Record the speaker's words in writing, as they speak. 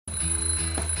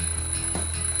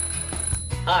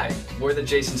Hi, we're the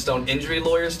Jason Stone Injury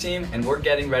Lawyers team, and we're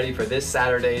getting ready for this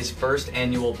Saturday's first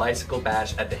annual bicycle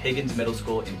bash at the Higgins Middle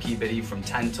School in Peabody from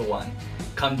 10 to 1.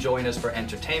 Come join us for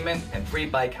entertainment and free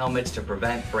bike helmets to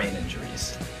prevent brain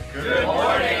injuries. Good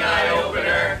morning, Eye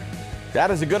Opener!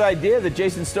 That is a good idea. The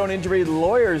Jason Stone Injury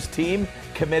Lawyers team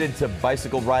committed to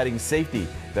bicycle riding safety.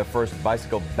 The first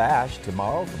bicycle bash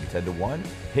tomorrow from 10 to 1.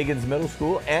 Higgins Middle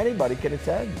School. Anybody can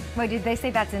attend. Wait, did they say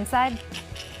that's inside?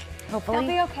 Hopefully. They'll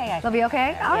be okay, I think. They'll be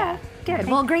okay? All Yeah. right. Good.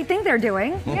 Well, great thing they're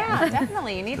doing. Yeah,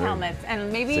 definitely. You need helmets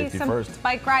and maybe Safety some first.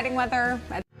 bike riding weather